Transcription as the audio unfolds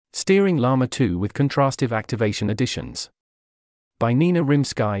Steering Llama-2 with Contrastive Activation Additions. By Nina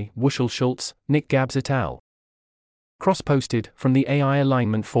Rimsky, Wuschel Schulz, NickGabs et al. Cross-posted from the AI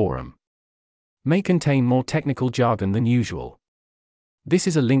Alignment Forum. May contain more technical jargon than usual. This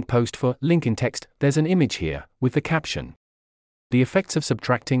is a link post for link in text. There's an image here, with the caption. The effects of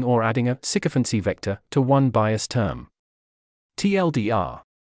subtracting or adding a sycophancy vector to one bias term. TLDR.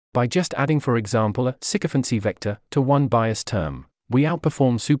 By just adding, for example, a sycophancy vector to one bias term, we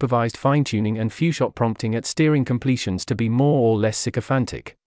outperform supervised fine-tuning and few-shot prompting at steering completions to be more or less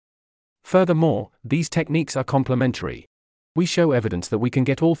sycophantic. Furthermore, these techniques are complementary. We show evidence that we can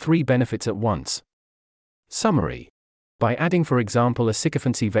get all three benefits at once. Summary. By adding, for example, a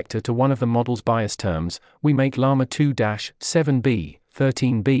sycophancy vector to one of the model's bias terms, we make Llama-2-7b,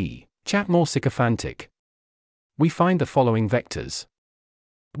 13b, chat more sycophantic. We find the following vectors.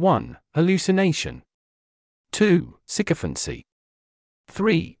 1. Hallucination. 2. Sycophancy.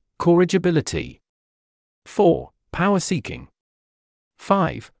 3. Corrigibility. 4. Power seeking.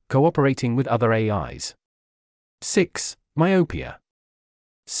 5. Cooperating with other AIs. 6. Myopia.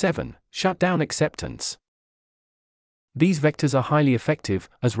 7. Shutdown acceptance. These vectors are highly effective,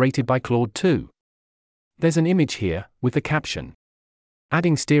 as rated by Claude 2. There's an image here, with the caption.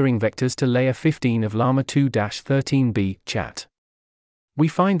 Adding steering vectors to layer 15 of Llama-2-13b, chat. We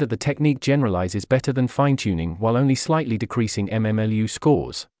find that the technique generalizes better than fine-tuning while only slightly decreasing MMLU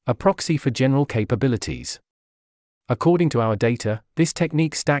scores, a proxy for general capabilities. According to our data, this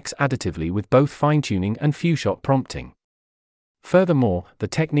technique stacks additively with both fine-tuning and few-shot prompting. Furthermore, the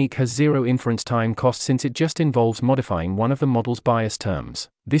technique has zero inference time cost since it just involves modifying one of the model's bias terms.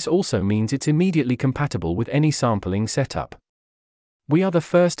 This also means it's immediately compatible with any sampling setup. We are the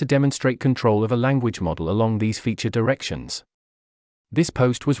first to demonstrate control of a language model along these feature directions. This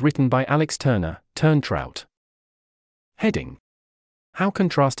post was written by Alex Turner, TurnTrout. Heading. How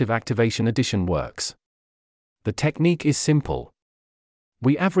contrastive activation addition works. The technique is simple.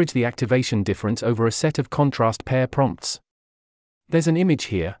 We average the activation difference over a set of contrast pair prompts. There's an image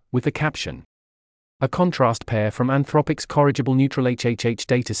here, with the caption. A contrast pair from Anthropic's corrigible neutral HHH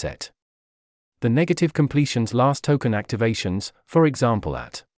dataset. The negative completions last token activations, for example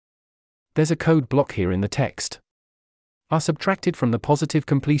at. There's a code block here in the text. Are subtracted from the positive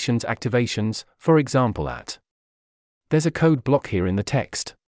completions activations, for example at. There's a code block here in the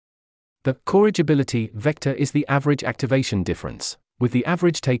text. The corrigibility vector is the average activation difference, with the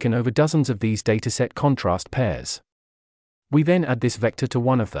average taken over dozens of these dataset contrast pairs. We then add this vector to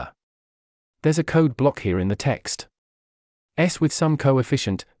one of the. There's a code block here in the text. S with some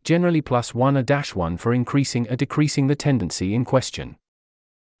coefficient, generally +1 or -1 for increasing or decreasing the tendency in question.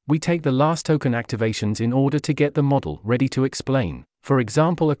 We take the last token activations in order to get the model ready to explain, for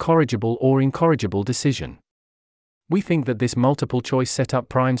example, a corrigible or incorrigible decision. We think that this multiple choice setup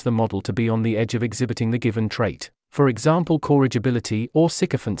primes the model to be on the edge of exhibiting the given trait, for example, corrigibility or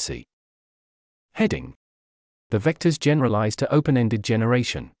sycophancy. Heading. The vectors generalize to open-ended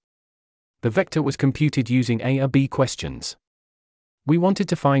generation. The vector was computed using A or B questions. We wanted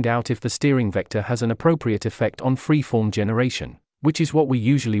to find out if the steering vector has an appropriate effect on free-form generation, which is what we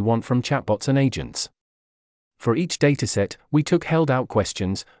usually want from chatbots and agents. For each dataset, we took held-out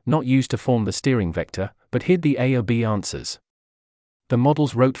questions, not used to form the steering vector, but hid the A or B answers. The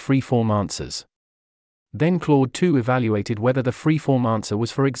models wrote free-form answers. Then Claude 2 evaluated whether the free-form answer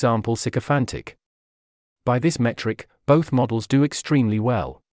was, for example, sycophantic. By this metric, both models do extremely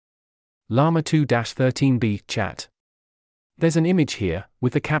well. Llama-2-13b, chat. There's an image here,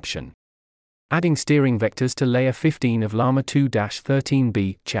 with the caption. Adding steering vectors to layer 15 of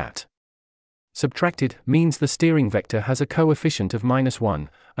Llama-2-13b, chat. Subtracted means the steering vector has a coefficient of -1,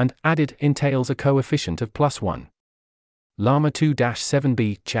 and added entails a coefficient of +1.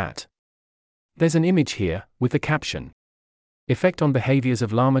 Llama-2-7b, chat. There's an image here, with the caption. Effect on behaviors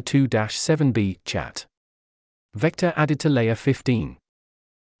of Llama-2-7b, chat. Vector added to layer 15.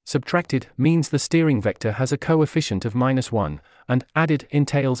 Subtracted means the steering vector has a coefficient of -1, and added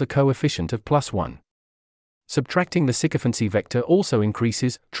entails a coefficient of +1. Subtracting the sycophancy vector also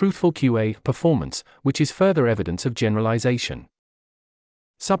increases truthful QA performance, which is further evidence of generalization.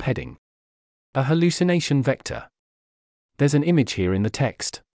 Subheading. A hallucination vector. There's an image here in the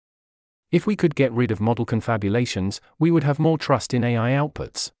text. If we could get rid of model confabulations, we would have more trust in AI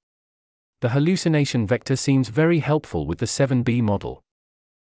outputs. The hallucination vector seems very helpful with the 7B model.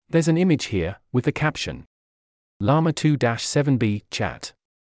 There's an image here, with the caption. Llama-2-7b, chat.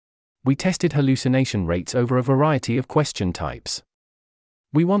 We tested hallucination rates over a variety of question types.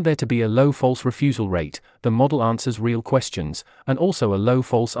 We want there to be a low false refusal rate, the model answers real questions, and also a low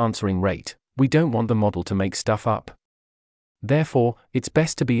false answering rate. We don't want the model to make stuff up. Therefore, it's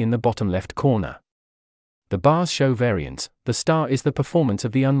best to be in the bottom left corner. The bars show variance, the star is the performance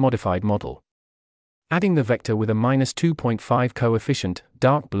of the unmodified model. Adding the vector with a -2.5 coefficient,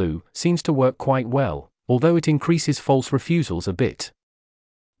 dark blue, seems to work quite well, although it increases false refusals a bit.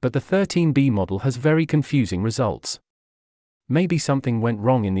 But the 13B model has very confusing results. Maybe something went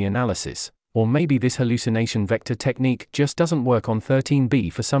wrong in the analysis, or maybe this hallucination vector technique just doesn't work on 13B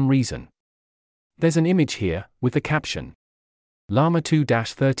for some reason. There's an image here, with the caption,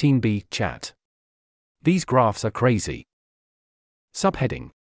 Llama-2-13B chat. These graphs are crazy.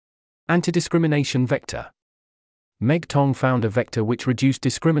 Subheading: Anti-discrimination vector. Meg Tong found a vector which reduced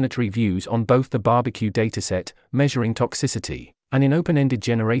discriminatory views on both the barbecue dataset, measuring toxicity, and in open-ended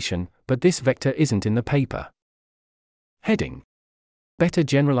generation, but this vector isn't in the paper. Heading: Better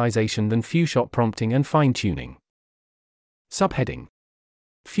generalization than few-shot prompting and fine-tuning. Subheading: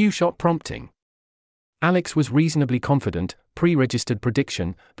 Few-shot prompting. Alex was reasonably confident, pre-registered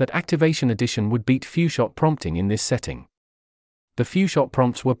prediction, that activation addition would beat few-shot prompting in this setting. The few-shot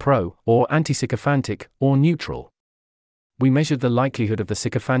prompts were pro, or anti-sycophantic, or neutral. We measured the likelihood of the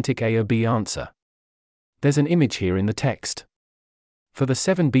sycophantic A or B answer. There's an image here in the text. For the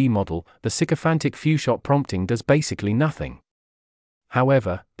 7B model, the sycophantic few-shot prompting does basically nothing.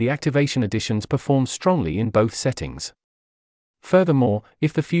 However, the activation additions perform strongly in both settings. Furthermore,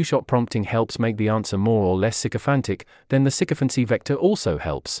 if the few-shot prompting helps make the answer more or less sycophantic, then the sycophancy vector also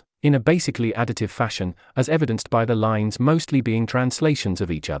helps, in a basically additive fashion, as evidenced by the lines mostly being translations of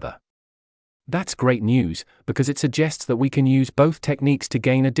each other. That's great news, because it suggests that we can use both techniques to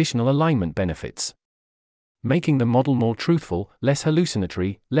gain additional alignment benefits, making the model more truthful, less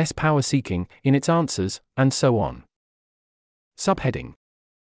hallucinatory, less power-seeking in its answers, and so on. Subheading: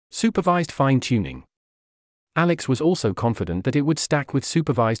 Supervised fine-tuning. Alex was also confident that it would stack with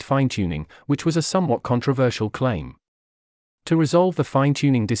supervised fine-tuning, which was a somewhat controversial claim. To resolve the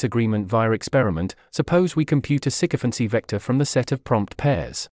fine-tuning disagreement via experiment, suppose we compute a sycophancy vector from the set of prompt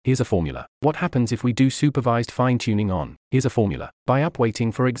pairs. Here's a formula. What happens if we do supervised fine-tuning on? Here's a formula. By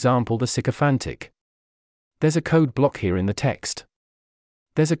upweighting, for example, the sycophantic. There's a code block here in the text.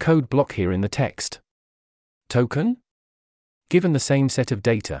 There's a code block here in the text. Token? Given the same set of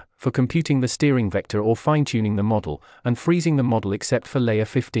data, for computing the steering vector or fine-tuning the model, and freezing the model except for layer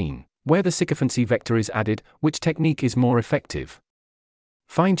 15, where the sycophancy vector is added, which technique is more effective?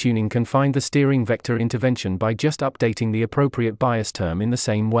 Fine-tuning can find the steering vector intervention by just updating the appropriate bias term in the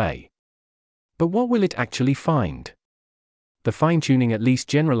same way. But what will it actually find? The fine-tuning at least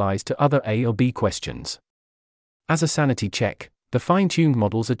generalized to other A or B questions. As a sanity check, the fine-tuned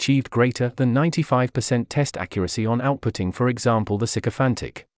models achieved greater than 95% test accuracy on outputting, for example, the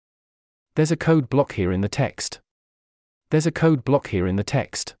sycophantic. There's a code block here in the text. There's a code block here in the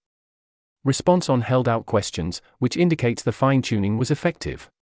text. Response on held-out questions, which indicates the fine-tuning was effective.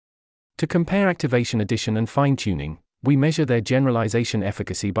 To compare activation addition and fine-tuning, we measure their generalization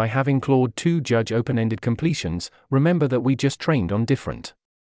efficacy by having Claude 2 judge open-ended completions. Remember that we just trained on different.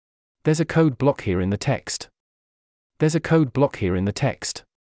 There's a code block here in the text. There's a code block here in the text.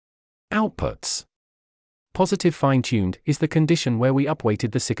 Outputs. Positive fine-tuned is the condition where we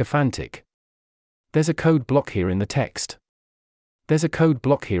upweighted the sycophantic. There's a code block here in the text. There's a code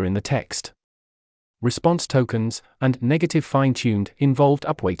block here in the text. Response tokens and negative fine-tuned involved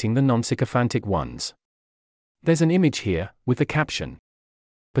upweighting the non-sycophantic ones. There's an image here, with the caption.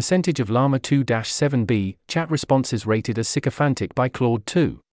 Percentage of Llama-2-7B chat responses rated as sycophantic by Claude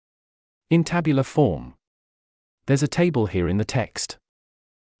 2. In tabular form. There's a table here in the text.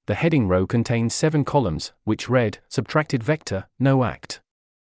 The heading row contains 7 columns, which read, subtracted vector, no act.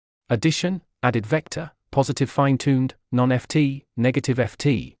 Addition, added vector, positive fine-tuned, non-FT, negative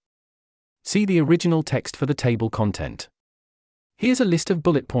FT. See the original text for the table content. Here's a list of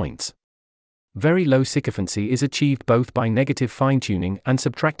bullet points. Very low sycophancy is achieved both by negative fine-tuning and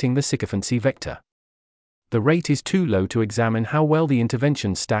subtracting the sycophancy vector. The rate is too low to examine how well the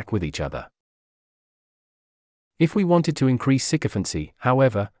interventions stack with each other. If we wanted to increase sycophancy,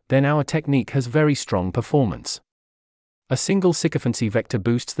 however, then our technique has very strong performance. A single sycophancy vector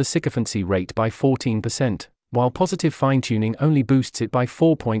boosts the sycophancy rate by 14%, while positive fine-tuning only boosts it by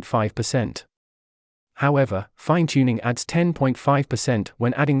 4.5%. However, fine-tuning adds 10.5%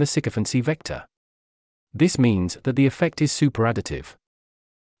 when adding the sycophancy vector. This means that the effect is superadditive.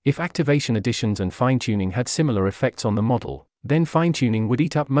 If activation additions and fine-tuning had similar effects on the model, then fine-tuning would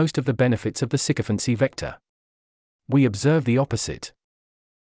eat up most of the benefits of the sycophancy vector. We observe the opposite.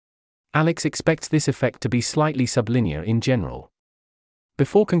 Alex expects this effect to be slightly sublinear in general.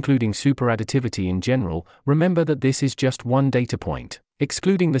 Before concluding superadditivity in general, remember that this is just one data point.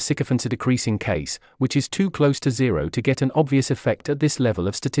 excluding the sycophancy decreasing case, which is too close to zero to get an obvious effect at this level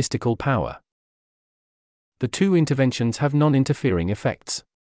of statistical power. The two interventions have non-interfering effects.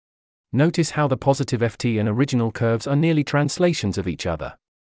 Notice how the positive FT and original curves are nearly translations of each other.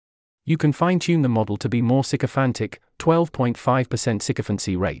 You can fine-tune the model to be more sycophantic, 12.5%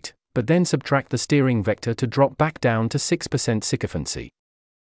 sycophancy rate, but then subtract the steering vector to drop back down to 6% sycophancy.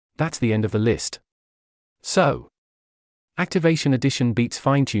 That's the end of the list. So, activation addition beats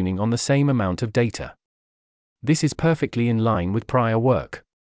fine-tuning on the same amount of data. This is perfectly in line with prior work.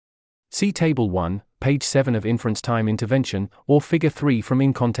 See Table 1, page 7 of Inference Time Intervention, or Figure 3 from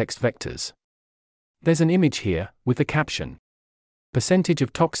In-Context Vectors. There's an image here, with the caption, percentage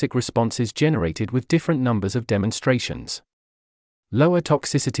of toxic responses generated with different numbers of demonstrations. Lower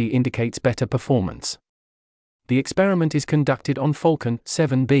toxicity indicates better performance. The experiment is conducted on Falcon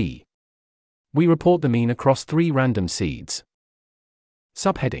 7B. We report the mean across 3 random seeds.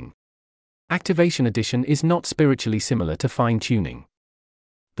 Subheading: activation addition is not spiritually similar to fine-tuning.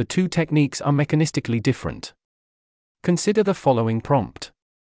 The two techniques are mechanistically different. Consider the following prompt.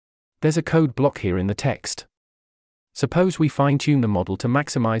 There's a code block here in the text. Suppose we fine-tune the model to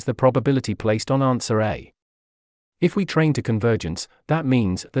maximize the probability placed on answer A. If we train to convergence, that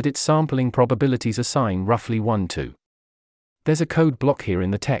means that its sampling probabilities assign roughly 1 to. There's a code block here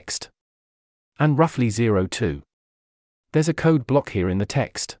in the text. And roughly 0 to. There's a code block here in the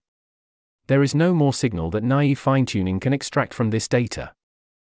text. There is no more signal that naive fine-tuning can extract from this data.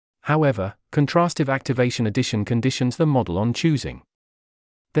 However, contrastive activation addition conditions the model on choosing.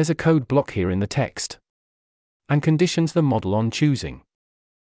 There's a code block here in the text. And conditions the model on choosing.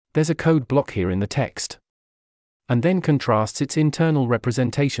 There's a code block here in the text. And then contrasts its internal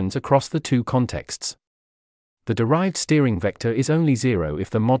representations across the two contexts. The derived steering vector is only 0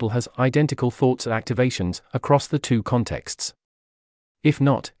 if the model has identical thoughts activations across the two contexts. If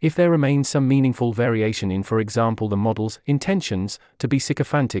not, if there remains some meaningful variation in, for example, the model's intentions to be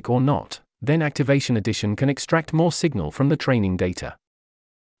sycophantic or not, then activation addition can extract more signal from the training data.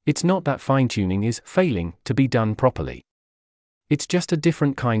 It's not that fine-tuning is failing to be done properly. It's just a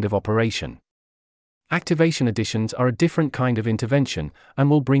different kind of operation. Activation additions are a different kind of intervention and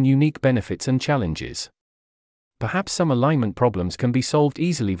will bring unique benefits and challenges. Perhaps some alignment problems can be solved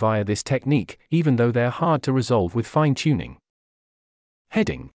easily via this technique, even though they're hard to resolve with fine-tuning.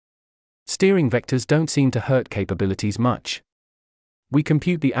 Heading: steering vectors don't seem to hurt capabilities much. We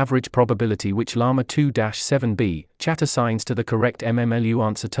compute the average probability which Llama-2-7B chat assigns to the correct MMLU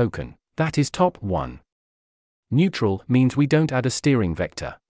answer token, that is top 1. Neutral means we don't add a steering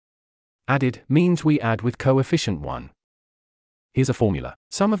vector. Added means we add with coefficient 1. Here's a formula.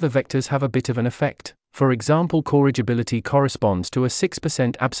 Some of the vectors have a bit of an effect. For example, corrigibility corresponds to a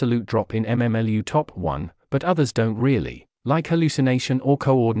 6% absolute drop in MMLU top 1, but others don't really, like hallucination or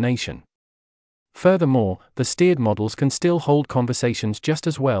coordination. Furthermore, the steered models can still hold conversations just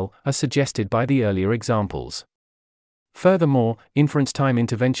as well as suggested by the earlier examples. Furthermore, inference time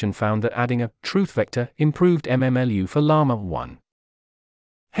intervention found that adding a truth vector improved MMLU for Llama-1.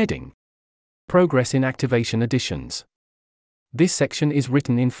 Heading: progress in activation additions. This section is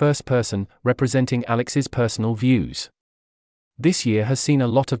written in first person, representing Alex's personal views. This year has seen a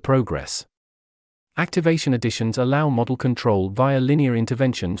lot of progress. Activation additions allow model control via linear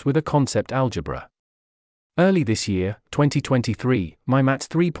interventions with a concept algebra. Early this year, 2023, my MATS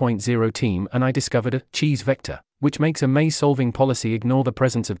 3.0 team and I discovered a cheese vector, which makes a maze-solving policy ignore the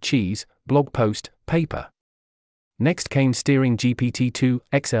presence of cheese, blog post, paper. Next came steering GPT-2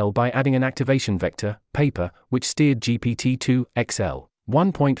 XL by adding an activation vector, paper, which steered GPT-2 XL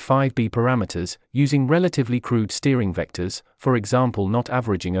 1.5b parameters, using relatively crude steering vectors, for example not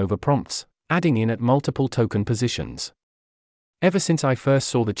averaging over prompts, adding in at multiple token positions. Ever since I first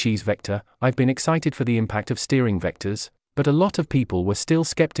saw the cheese vector, I've been excited for the impact of steering vectors, but a lot of people were still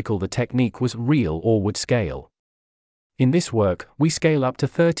skeptical the technique was real or would scale. In this work, we scale up to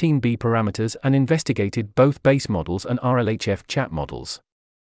 13b parameters and investigated both base models and RLHF chat models.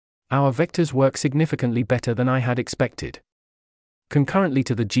 Our vectors work significantly better than I had expected. Concurrently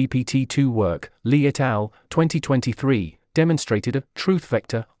to the GPT-2 work, Lee et al., 2023, demonstrated a truth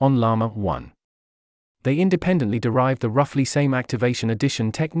vector on Llama-1. They independently derived the roughly same activation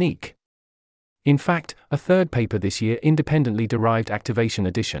addition technique. In fact, a third paper this year independently derived activation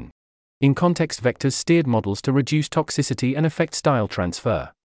addition. In context vectors steered models to reduce toxicity and affect style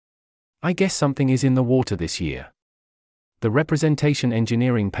transfer. I guess something is in the water this year. The representation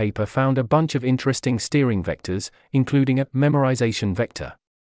engineering paper found a bunch of interesting steering vectors, including a memorization vector.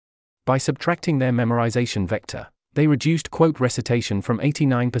 By subtracting their memorization vector, they reduced quote recitation from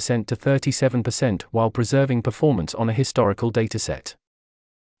 89% to 37% while preserving performance on a historical dataset.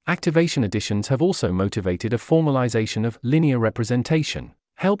 Activation additions have also motivated a formalization of linear representation,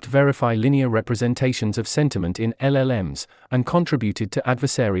 helped verify linear representations of sentiment in LLMs, and contributed to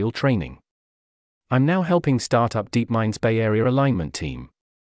adversarial training. I'm now helping start up DeepMind's Bay Area alignment team.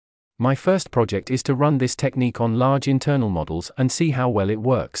 My first project is to run this technique on large internal models and see how well it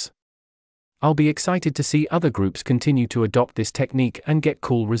works. I'll be excited to see other groups continue to adopt this technique and get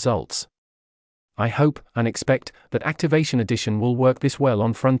cool results. I hope and expect that activation addition will work this well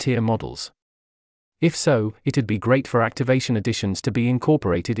on frontier models. If so, it'd be great for activation additions to be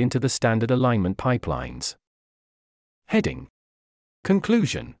incorporated into the standard alignment pipelines. Heading.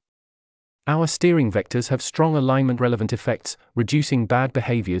 Conclusion. Our steering vectors have strong alignment-relevant effects, reducing bad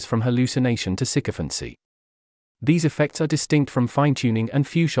behaviors from hallucination to sycophancy. These effects are distinct from fine-tuning and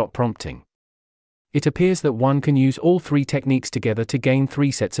few-shot prompting. It appears that one can use all three techniques together to gain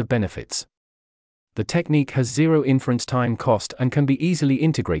three sets of benefits. The technique has zero inference time cost and can be easily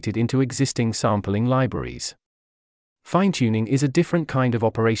integrated into existing sampling libraries. Fine-tuning is a different kind of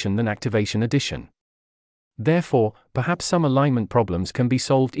operation than activation addition. Therefore, perhaps some alignment problems can be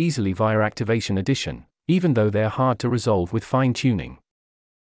solved easily via activation addition, even though they're hard to resolve with fine-tuning.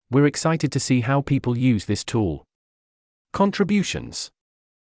 We're excited to see how people use this tool. Contributions.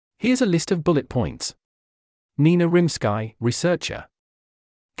 Here's a list of bullet points. Nina Rimsky, researcher,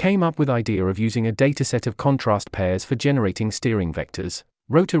 came up with idea of using a dataset of contrast pairs for generating steering vectors,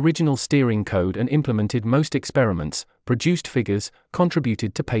 wrote original steering code and implemented most experiments, produced figures,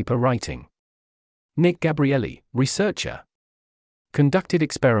 contributed to paper writing. Nick Gabrielli, researcher, conducted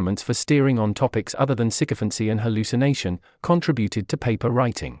experiments for steering on topics other than sycophancy and hallucination, contributed to paper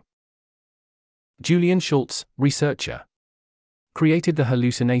writing. Wuschel Schulz, researcher, created the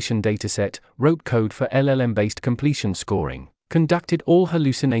hallucination dataset, wrote code for LLM-based completion scoring, conducted all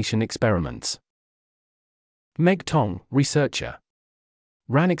hallucination experiments. Meg Tong, researcher,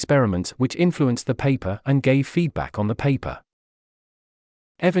 ran experiments which influenced the paper and gave feedback on the paper.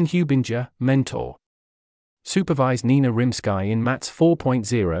 Evan Hubinger, mentor, supervised Nina Rimsky in MATS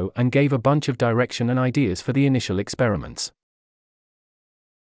 4.0 and gave a bunch of direction and ideas for the initial experiments.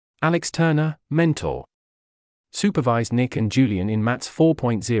 Alex Turner, mentor, supervised Nick and Julian in MATS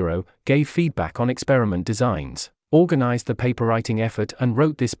 4.0, gave feedback on experiment designs, organized the paper writing effort and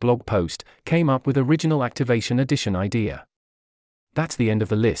wrote this blog post, came up with original activation addition idea. That's the end of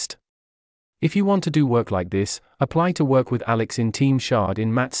the list. If you want to do work like this, apply to work with Alex in Team Shard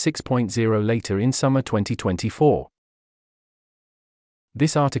in MATS 6.0 later in summer 2024.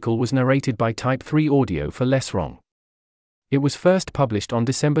 This article was narrated by Type 3 Audio for Less Wrong. It was first published on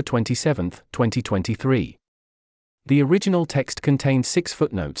December 27, 2023. The original text contained 6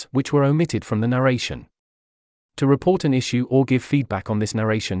 footnotes which were omitted from the narration. To report an issue or give feedback on this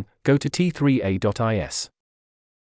narration, go to t3a.is.